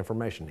asymmetric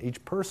information.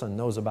 Each person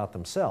knows about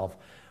themselves,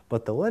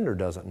 but the lender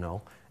doesn't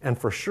know. And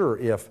for sure,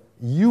 if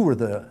you were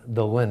the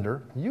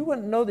lender, you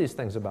wouldn't know these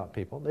things about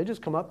people. They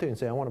just come up to you and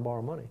say, I want to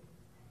borrow money.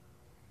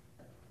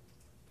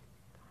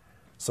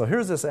 So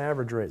here's this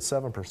average rate,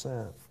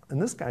 7%.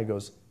 And this guy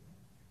goes,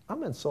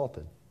 I'm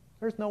insulted.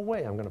 There's no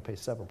way I'm going to pay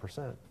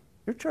 7%.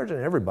 You're charging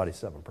everybody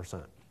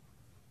 7%.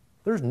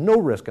 There's no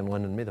risk in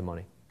lending me the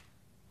money.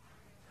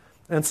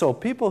 And so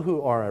people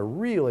who are a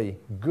really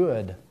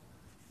good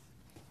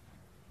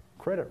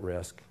credit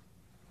risk,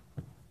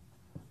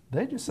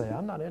 they just say,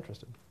 I'm not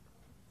interested.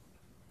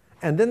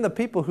 And then the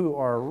people who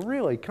are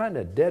really kind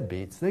of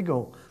deadbeats, they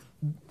go,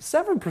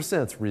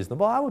 7% is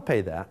reasonable. I would pay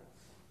that.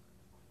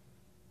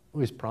 At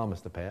least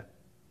promise to pay it.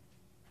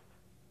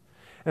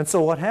 And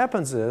so what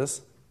happens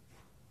is,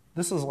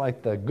 this is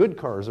like the good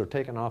cars are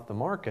taken off the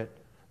market.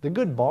 The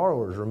good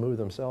borrowers remove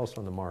themselves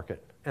from the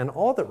market. And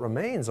all that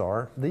remains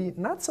are the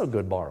not so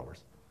good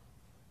borrowers.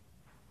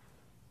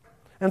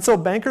 And so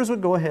bankers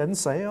would go ahead and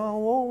say, oh,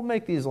 we'll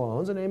make these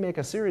loans. And they make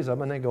a series of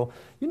them. And they go,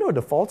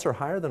 defaults are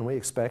higher than we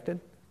expected.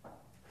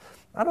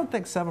 I don't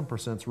think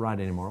 7% is right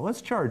anymore.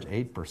 Let's charge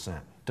 8%.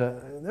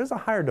 There's a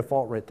higher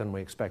default rate than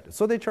we expected.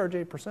 So they charge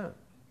 8%.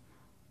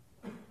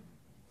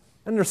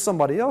 And there's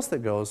somebody else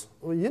that goes,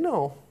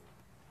 well,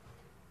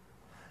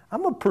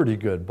 I'm a pretty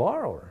good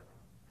borrower.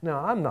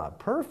 Now, I'm not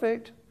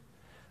perfect.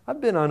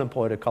 I've been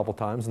unemployed a couple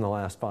times in the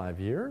last 5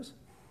 years.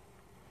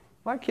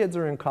 My kids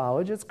are in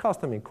college. It's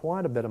costing me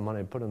quite a bit of money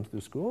to put them through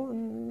school.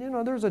 And,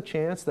 there's a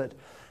chance that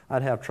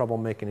I'd have trouble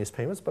making these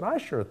payments, but I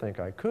sure think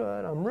I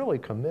could. I'm really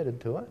committed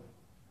to it.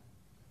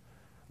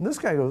 And this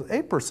guy goes,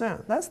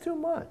 8%, that's too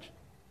much.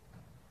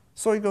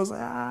 So he goes,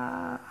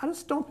 I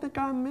just don't think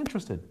I'm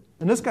interested.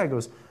 And this guy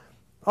goes,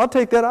 I'll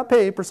take that. I'll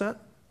pay 8%.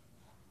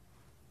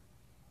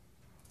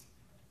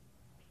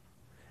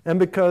 And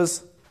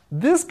because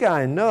this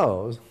guy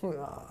knows,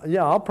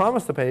 yeah, I'll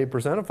promise to pay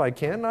 8%. If I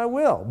can, I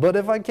will. But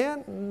if I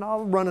can't,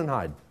 I'll run and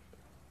hide.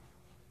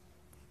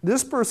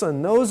 This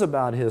person knows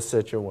about his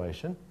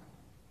situation.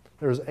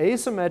 There's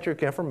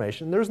asymmetric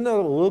information. There's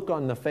no look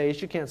on the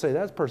face. You can't say,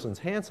 that person's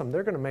handsome.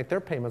 They're going to make their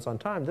payments on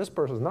time. This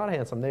person's not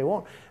handsome. They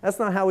won't. That's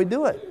not how we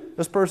do it.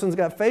 This person's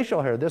got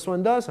facial hair. This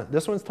one doesn't.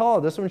 This one's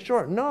tall. This one's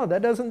short. No,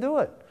 that doesn't do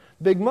it.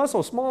 Big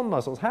muscles, small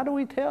muscles. How do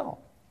we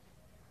tell?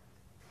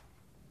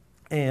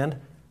 And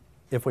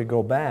if we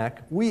go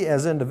back, we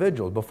as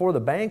individuals, before the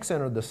banks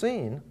entered the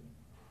scene,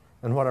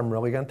 and what I'm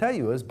really going to tell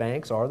you is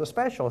banks are the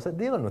specialists at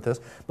dealing with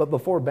this, but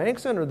before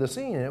banks entered the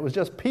scene, and it was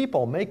just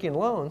people making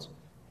loans,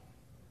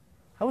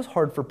 that was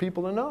hard for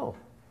people to know.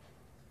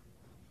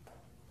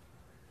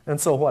 And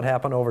so what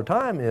happened over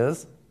time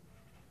is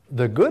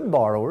the good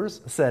borrowers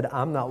said,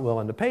 I'm not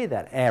willing to pay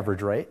that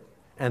average rate,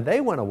 and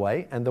they went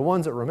away, and the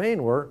ones that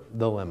remained were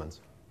the lemons,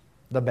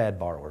 the bad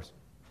borrowers.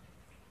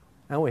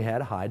 And we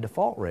had high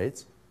default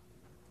rates.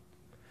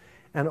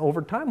 And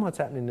over time what's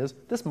happening is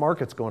this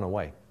market's going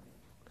away.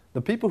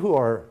 The people who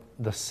are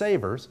the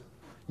savers,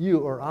 you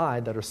or I,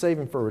 that are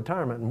saving for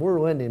retirement and we're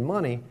lending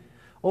money,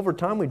 Over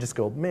time, we just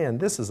go, man,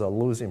 this is a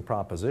losing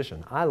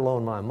proposition. I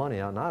loan my money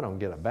out and I don't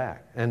get it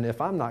back. And if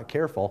I'm not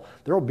careful,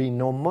 there will be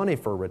no money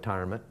for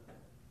retirement.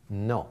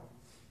 No.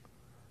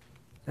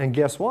 And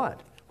guess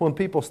what? When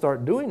people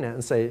start doing that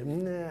and say,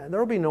 nah, there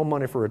will be no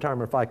money for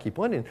retirement if I keep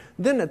lending,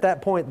 then at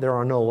that point, there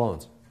are no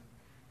loans.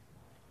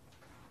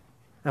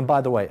 And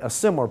by the way, a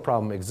similar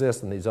problem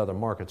exists in these other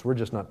markets. We're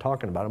just not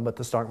talking about them, but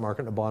the stock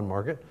market and the bond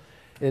market,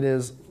 it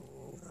is,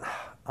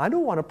 I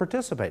don't want to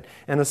participate.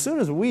 And as soon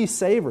as we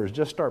savers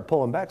just start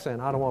pulling back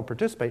saying, I don't want to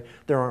participate,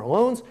 there aren't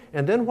loans.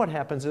 And then what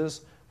happens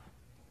is,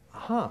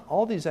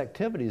 all these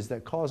activities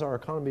that cause our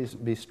economy to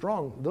be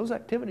strong, those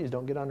activities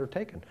don't get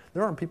undertaken.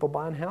 There aren't people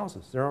buying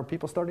houses. There aren't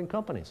people starting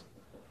companies.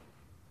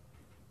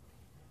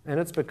 And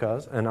it's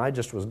because, and I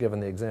just was given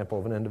the example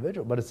of an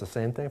individual, but it's the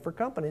same thing for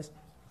companies.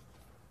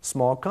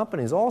 Small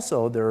companies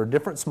also, there are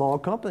different small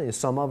companies.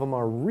 Some of them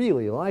are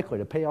really likely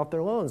to pay off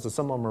their loans, and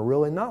some of them are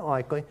really not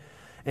likely.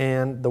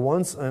 And the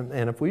ones,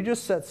 and if we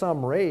just set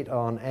some rate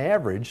on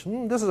average,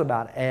 this is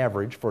about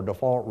average for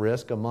default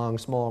risk among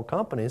small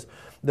companies,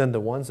 then the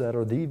ones that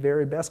are the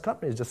very best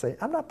companies just say,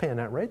 I'm not paying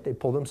that rate. They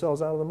pull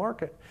themselves out of the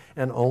market,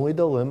 and only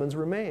the lemons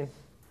remain.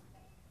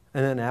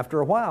 And then after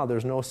a while,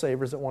 there's no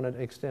savers that want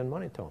to extend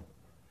money to them.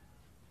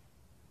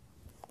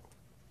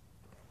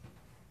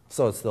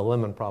 So it's the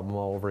lemon problem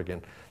all over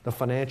again. The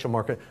financial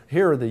market,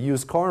 here the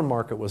used car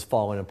market was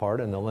falling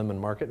apart in the lemon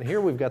market, and here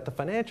we've got the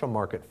financial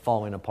market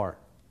falling apart.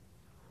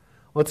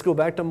 Let's go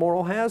back to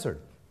moral hazard.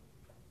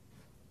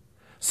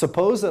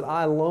 Suppose that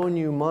I loan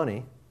you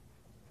money,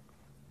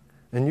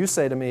 and you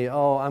say to me,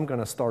 oh, I'm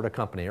going to start a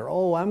company, or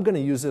oh, I'm going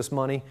to use this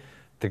money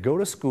to go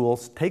to school,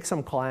 take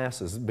some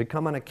classes,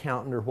 become an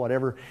accountant or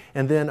whatever,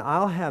 and then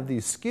I'll have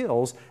these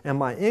skills, and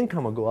my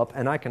income will go up,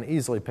 and I can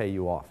easily pay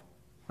you off.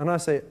 And I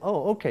say,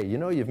 oh, okay, you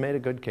know, you've made a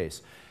good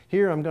case.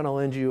 Here, I'm going to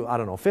lend you, I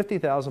don't know,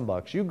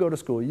 $50,000. You go to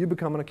school, you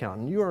become an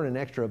accountant, you earn an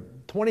extra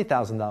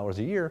 $20,000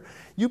 a year.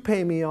 You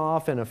pay me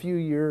off in a few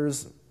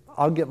years,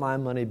 I'll get my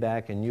money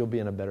back and you'll be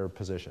in a better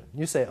position.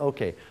 You say,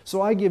 okay,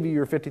 so I give you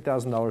your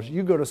 $50,000,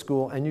 you go to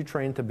school and you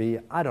train to be,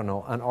 I don't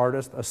know, an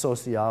artist, a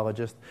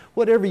sociologist,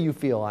 whatever you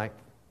feel like.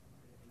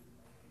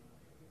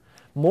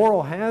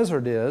 Moral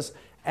hazard is,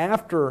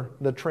 after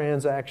the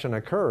transaction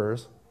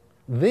occurs,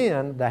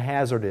 then the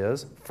hazard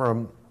is,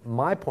 from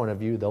my point of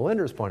view, the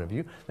lender's point of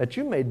view, that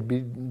you may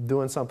be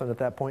doing something at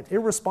that point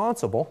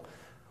irresponsible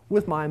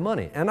with my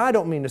money. And I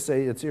don't mean to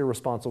say it's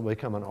irresponsible to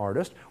become an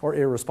artist or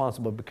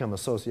irresponsible to become a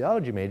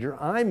sociology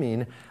major. I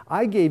mean,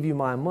 I gave you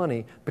my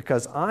money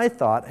because I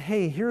thought,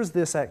 hey, here's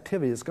this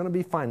activity that's going to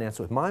be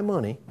financed with my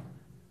money,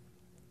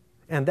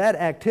 and that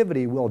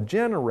activity will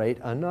generate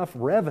enough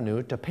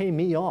revenue to pay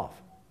me off.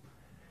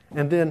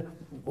 And then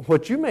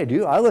what you may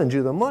do, I lend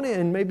you the money,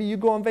 and maybe you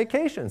go on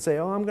vacation and say,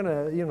 oh, I'm going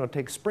to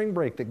take spring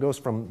break that goes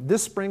from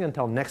this spring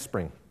until next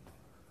spring.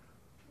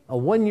 A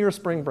 1-year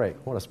spring break.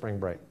 What a spring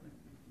break.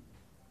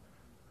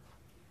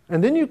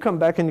 And then you come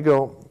back and you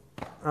go,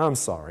 I'm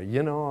sorry,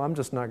 I'm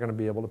just not going to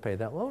be able to pay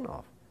that loan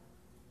off.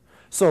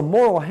 So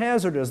moral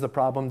hazard is the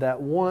problem, that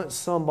once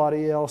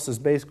somebody else is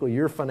basically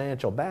your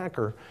financial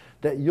backer,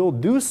 that you'll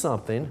do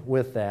something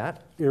with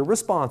that,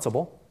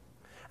 irresponsible,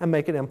 and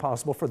make it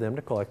impossible for them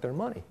to collect their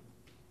money.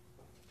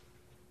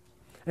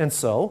 And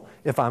so,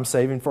 if I'm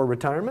saving for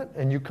retirement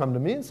and you come to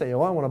me and say,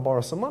 oh, I want to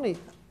borrow some money,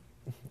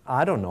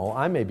 I don't know,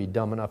 I may be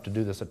dumb enough to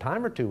do this a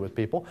time or two with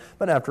people,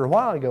 but after a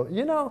while I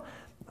go,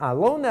 I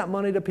loan that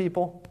money to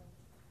people,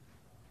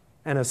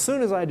 and as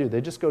soon as I do, they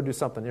just go do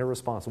something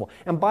irresponsible.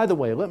 And by the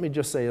way, let me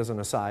just say as an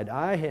aside,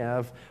 I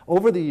have,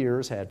 over the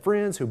years, had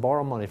friends who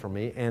borrow money from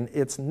me, and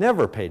it's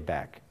never paid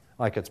back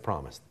like it's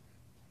promised.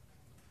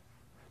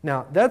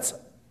 Now,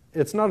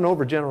 it's not an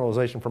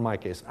overgeneralization for my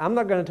case. I'm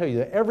not going to tell you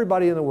that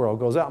everybody in the world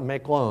goes out and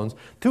make loans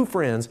to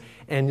friends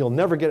and you'll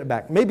never get it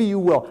back. Maybe you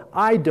will.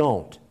 I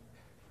don't.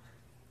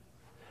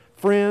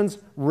 Friends,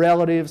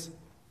 relatives,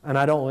 and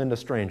I don't lend to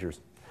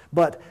strangers.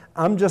 But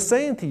I'm just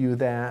saying to you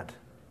that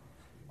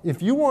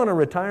if you want to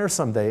retire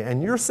someday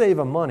and you're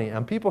saving money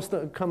and people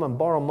come and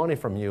borrow money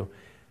from you,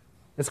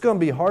 it's going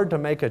to be hard to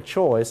make a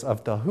choice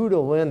of who to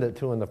lend it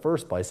to in the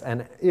first place.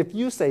 And if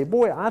you say,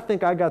 boy, I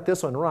think I got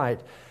this one right,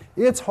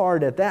 it's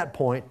hard at that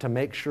point to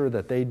make sure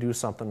that they do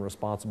something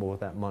responsible with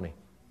that money.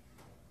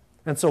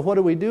 And so what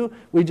do?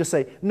 We just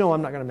say, no,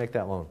 I'm not going to make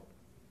that loan.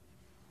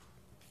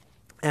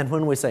 And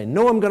when we say,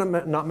 no, I'm going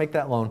to not make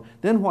that loan,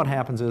 then what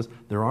happens is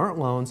there aren't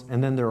loans,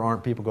 and then there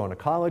aren't people going to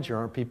college, there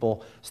aren't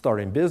people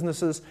starting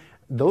businesses.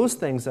 Those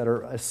things that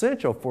are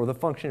essential for the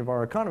functioning of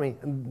our economy,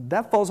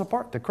 that falls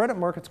apart. The credit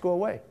markets go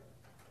away.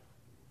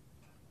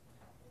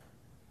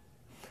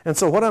 And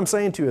so what I'm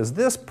saying to you is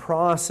this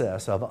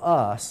process of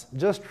us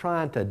just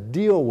trying to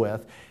deal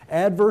with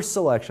adverse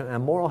selection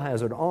and moral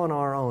hazard on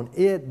our own,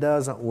 it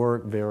doesn't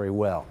work very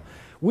well.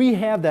 We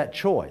have that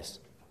choice.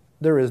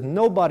 There is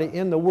nobody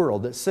in the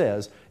world that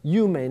says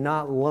you may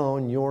not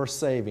loan your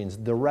savings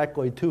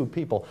directly to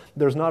people.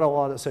 There's not a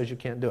law that says you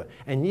can't do it.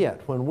 And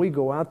yet, when we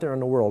go out there in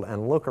the world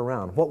and look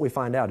around, what we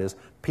find out is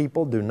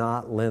people do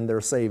not lend their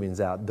savings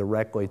out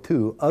directly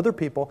to other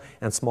people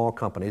and small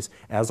companies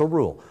as a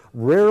rule.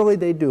 Rarely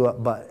they do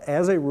it, but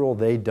as a rule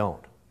they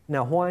don't.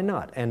 Now, why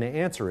not? And the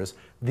answer is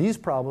these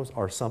problems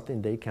are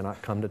something they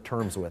cannot come to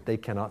terms with. They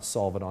cannot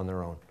solve it on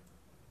their own.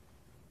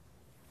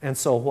 And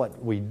so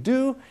what we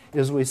do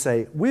is we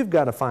say, we've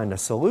got to find a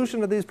solution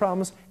to these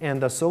problems,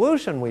 and the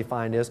solution we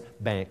find is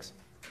banks.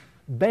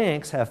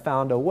 Banks have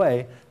found a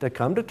way to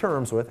come to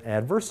terms with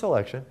adverse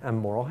selection and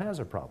moral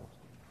hazard problems.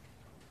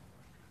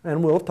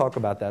 And we'll talk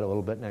about that a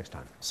little bit next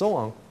time. So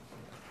long.